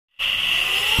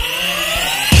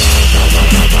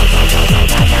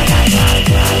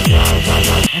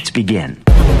Let's begin.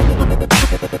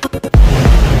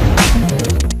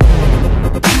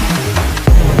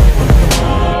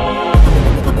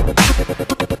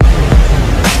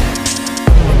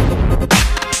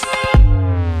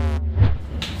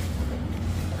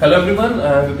 Hello everyone,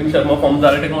 I am Vipin Sharma from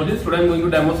Xilir Technologies. Today I am going to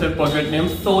demonstrate a project named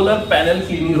Solar Panel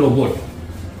Cleaning Robot.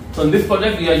 So in this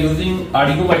project we are using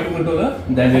Arduino microcontroller,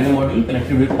 then there is a module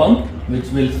connected with pump which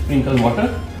will sprinkle water.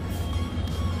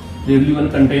 There will be one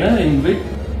container in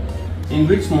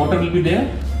which motor will be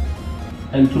there,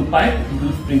 and through pipe it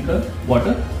will sprinkle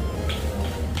water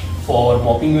for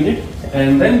mopping unit.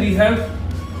 And then we have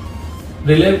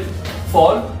relay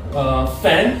for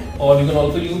fan, or you can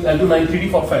also use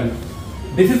L293D for fan.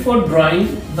 This is for drying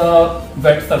the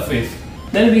wet surface.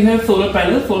 Then we have solar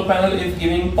panel. Solar panel is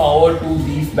giving power to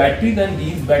these batteries, and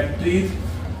these batteries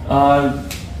are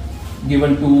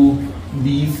given to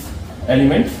these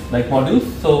elements like modules.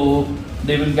 So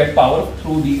they will get power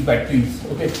through these batteries.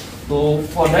 Okay. So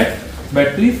for that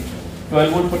batteries,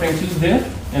 12 volt potential is there,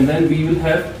 and then we will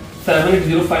have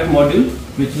 7805 module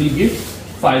which will give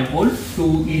 5 volts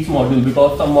to each module,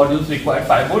 because some modules require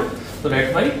 5 volt. So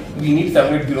that's why we need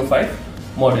 7805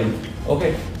 module.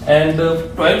 Okay, and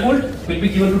 12 volt will be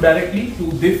given directly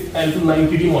to this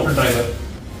L293D motor driver.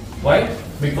 Why?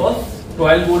 Because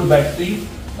 12 volt batteries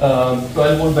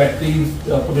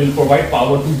will provide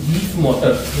power to these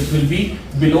motors, which will be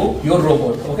below your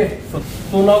robot. Okay, so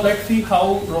now let's see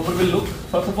how robot will look.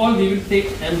 First of all, we will take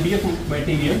MDF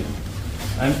material.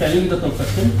 I am telling you the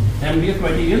construction. MDF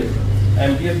material,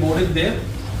 MDF board is there,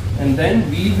 and then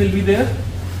wheels will be there.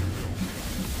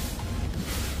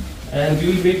 And we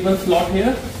will make one slot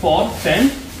here for fan,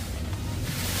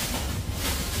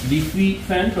 DC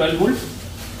fan 12 volts,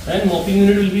 and mopping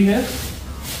unit will be here,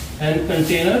 and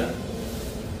container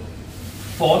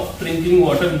for sprinkling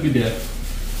water will be there.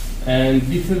 And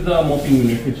this is the mopping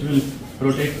unit which will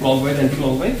rotate clockwise,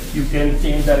 anti-clockwise. You can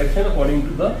change direction according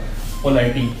to the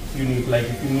polarity you need. Like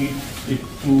if you need it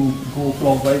to go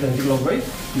clockwise, anti-clockwise,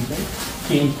 you can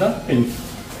change the pins.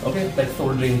 Okay, like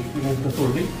soldering, remove the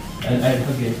soldering and add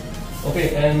again.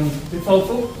 Okay, and it's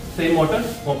also same motor,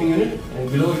 mopping unit,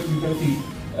 and below it you can see.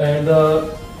 And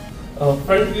the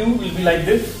front view will be like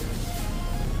this.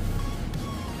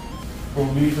 So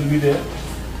wheels will be there,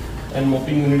 and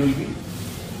mopping unit will be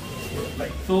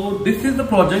like. So this is the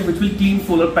project which will clean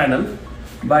solar panels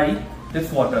by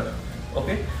this water.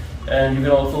 Okay, and you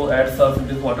can also add surf in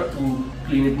this water to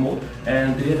clean it more.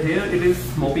 And here it is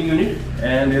mopping unit,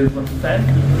 and there is one fan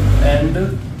and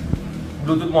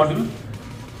Bluetooth module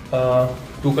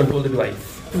to control the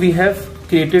device. We have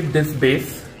created this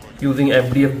base using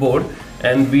MDF board,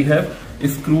 and we have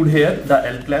screwed here the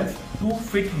L clamps to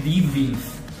fit these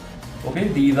wheels. Okay,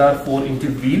 these are 4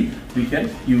 inches wheel we can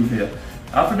use here.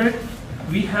 After that,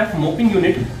 we have mopping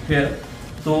unit here.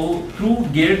 So through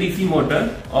gear DC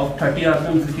motor of 30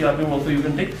 rpm, 60 rpm also you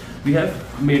can take, we have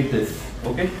made this.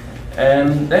 Okay,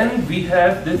 and then we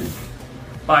have this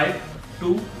pipe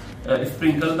to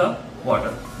sprinkle the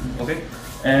water. Okay,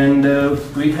 and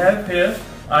we have here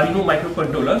Arduino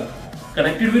microcontroller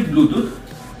connected with Bluetooth,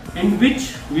 in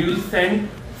which we will send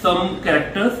some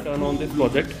characters. Turn on this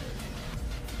project,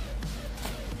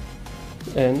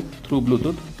 and through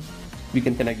Bluetooth we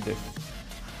can connect this.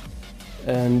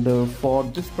 And for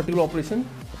this particular operation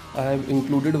I have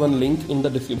included one link in the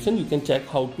description. You can check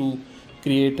how to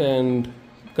create and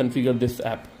configure this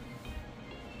app.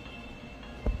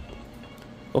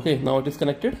 Okay, now it is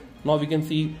connected. Now we can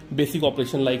see basic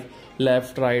operation like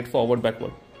left, right, forward,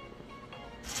 backward.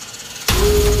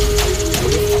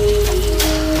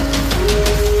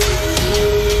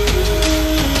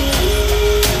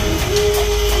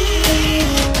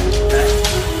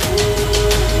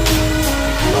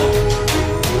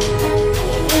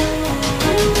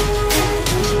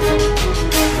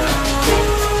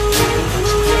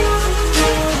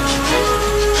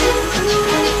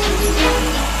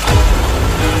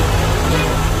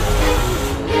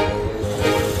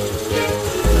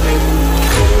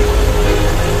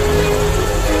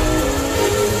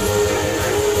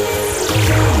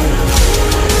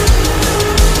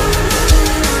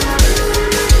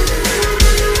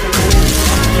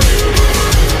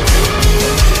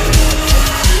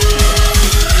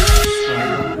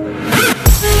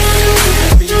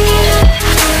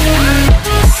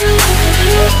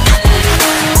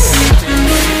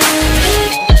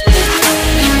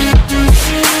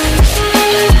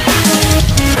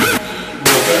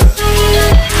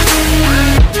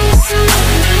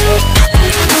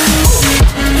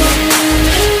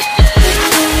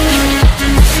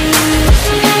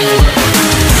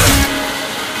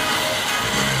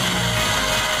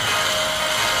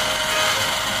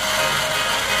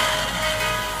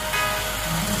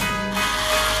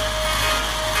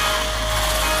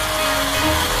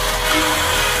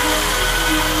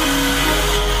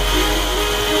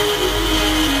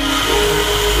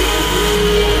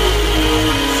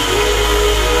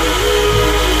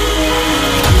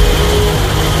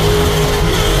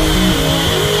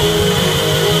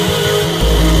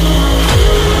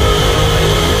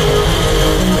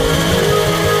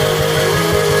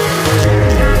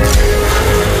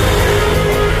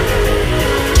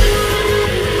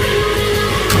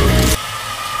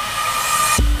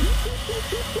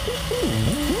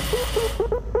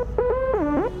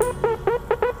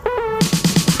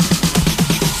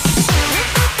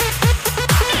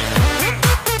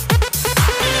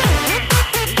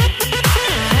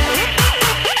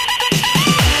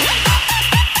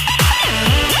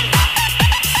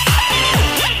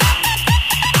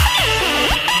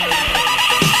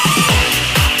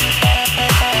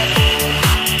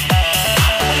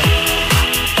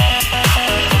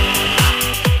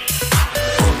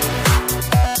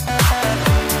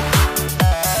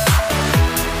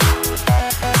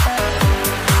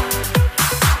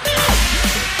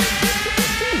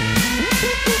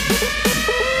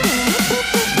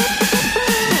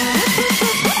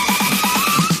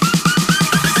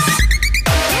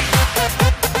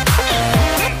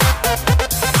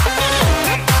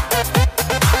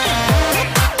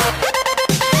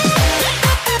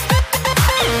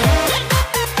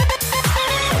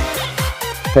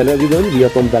 Hello everyone, we are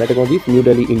from Xilir Technologies, New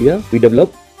Delhi, India. We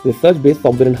develop research-based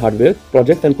software and hardware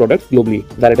projects and products globally.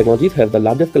 Xilir Technologies has the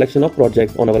largest collection of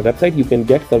projects. On our website, you can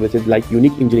get services like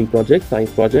unique engineering projects,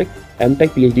 science projects,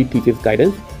 M.Tech Ph.D. thesis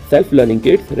guidance, self-learning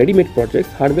kits, ready-made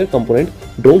projects, hardware components,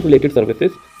 drone-related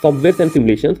services, softwares and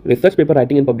simulations, research paper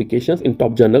writing and publications in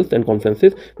top journals and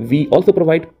conferences. We also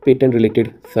provide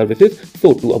patent-related services.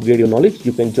 So to upgrade your knowledge,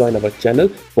 you can join our channel.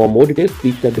 For more details,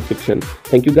 please check the description.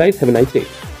 Thank you guys. Have a nice day.